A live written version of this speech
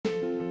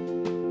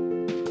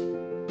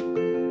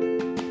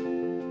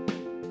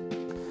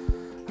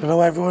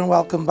Hello everyone,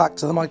 welcome back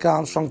to the Mike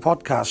Armstrong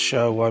podcast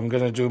show. I'm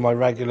going to do my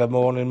regular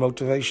morning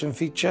motivation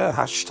feature,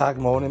 hashtag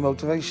morning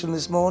motivation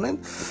this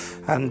morning.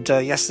 And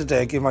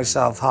yesterday I gave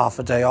myself half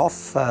a day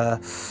off,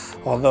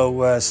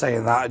 although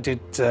saying that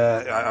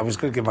I was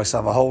going to give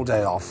myself a whole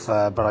day off,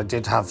 but I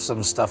did have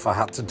some stuff I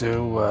had to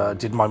do.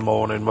 Did my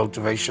morning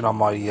motivation on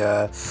my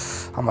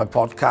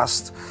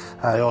podcast.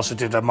 I also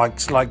did a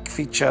Mike's Like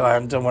feature. I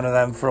hadn't done one of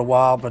them for a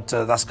while, but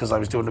that's because I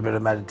was doing a bit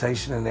of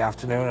meditation in the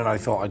afternoon, and I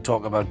thought I'd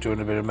talk about doing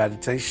a bit of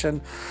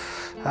meditation.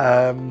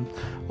 I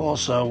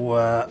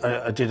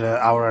did an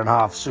hour and a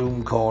half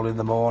Zoom call in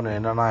the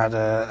morning, and I had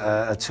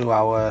a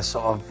 2-hour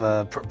sort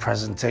of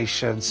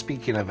presentation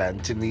speaking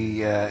event in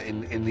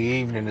the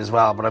evening as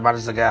well. But I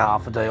managed to get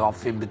half a day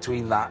off in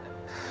between that,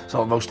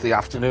 so most of the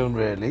afternoon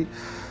really.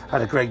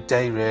 Had a great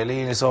day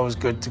really, and it's always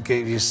good to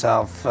give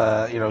yourself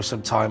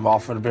some time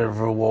off and a bit of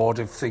a reward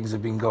if things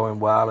have been going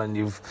well and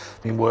you've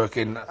been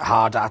working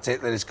hard at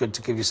it. Then it's good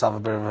to give yourself a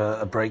bit of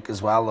a break as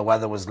well. The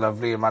weather was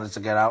lovely. I managed to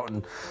get out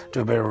and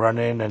do a bit of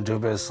running and do a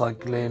bit of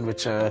cycling,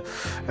 which I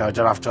don't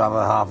have to have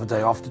a half a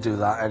day off to do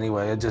that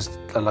anyway.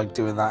 I like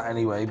doing that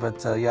anyway.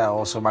 But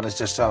also managed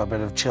just to have a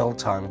bit of chill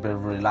time, a bit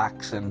of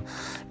relax and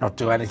not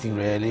do anything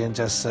really, and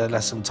just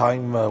let some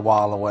time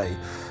while away,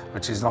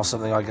 which is not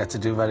something I get to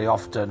do very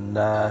often.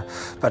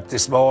 But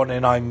this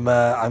morning I'm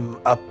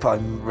up,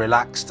 I'm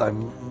relaxed,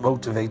 I'm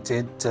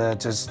motivated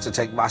to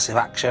take massive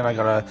action. I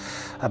got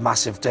a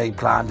massive day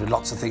planned with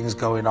lots of things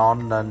going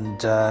on,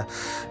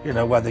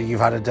 and whether you've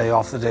had a day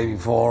off the day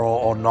before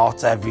or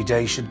not, every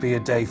day should be a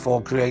day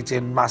for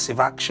creating massive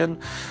action.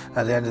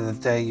 At the end of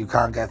the day, you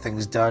can't get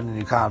things done and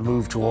you can't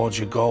move towards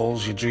your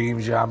goals, your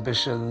dreams, your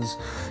ambitions.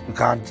 You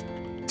can't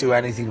do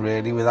anything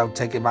really without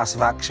taking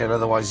massive action.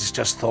 Otherwise it's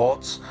just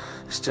thoughts.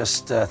 It's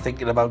just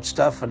thinking about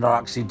stuff and not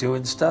actually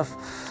doing stuff.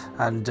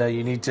 And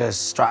you need to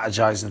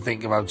strategize and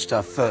think about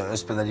stuff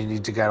first, but then you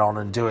need to get on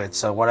and do it.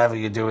 So whatever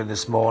you're doing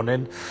this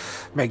morning,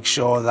 make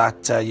sure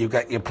that you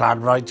get your plan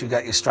right, you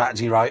get your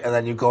strategy right, and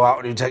then you go out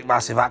and you take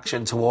massive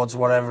action towards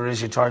whatever it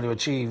is you're trying to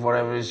achieve,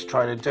 whatever it is you're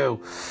trying to do.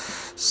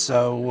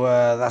 So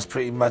that's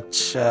pretty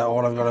much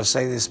all I'm going to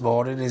say this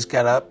morning is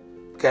get up,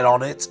 get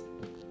on it,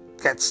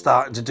 get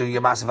started to do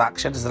your massive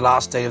action. It's the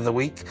last day of the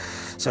week,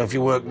 so if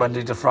you work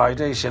Monday to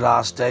Friday, it's your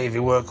last day. If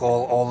you work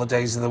all the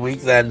days of the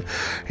week, then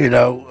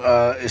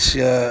it's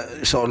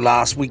your sort of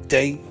last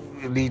weekday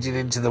leading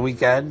into the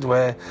weekend,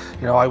 where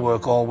I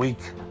work all week,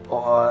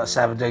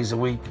 7 days a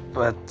week,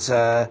 but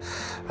I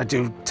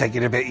do take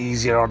it a bit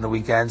easier on the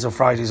weekends. So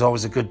Friday's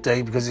always a good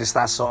day because it's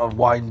that sort of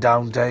wind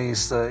down day.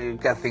 It's you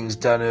get things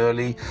done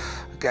early,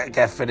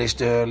 get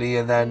finished early,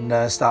 and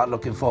then start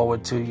looking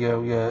forward to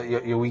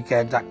your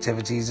weekend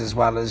activities, as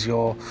well as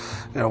your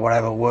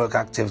whatever work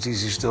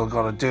activities you still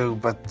got to do.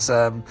 But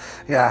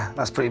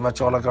that's pretty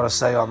much all I've got to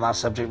say on that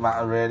subject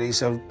matter really.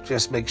 So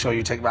just make sure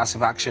you take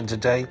massive action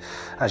today,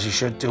 as you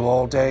should do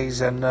all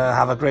days, and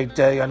have a great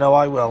day. I know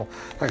I will.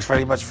 Thanks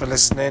very much for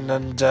listening,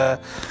 and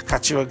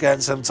catch you again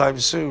sometime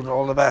soon.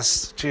 All the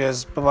best.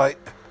 Cheers. Bye bye.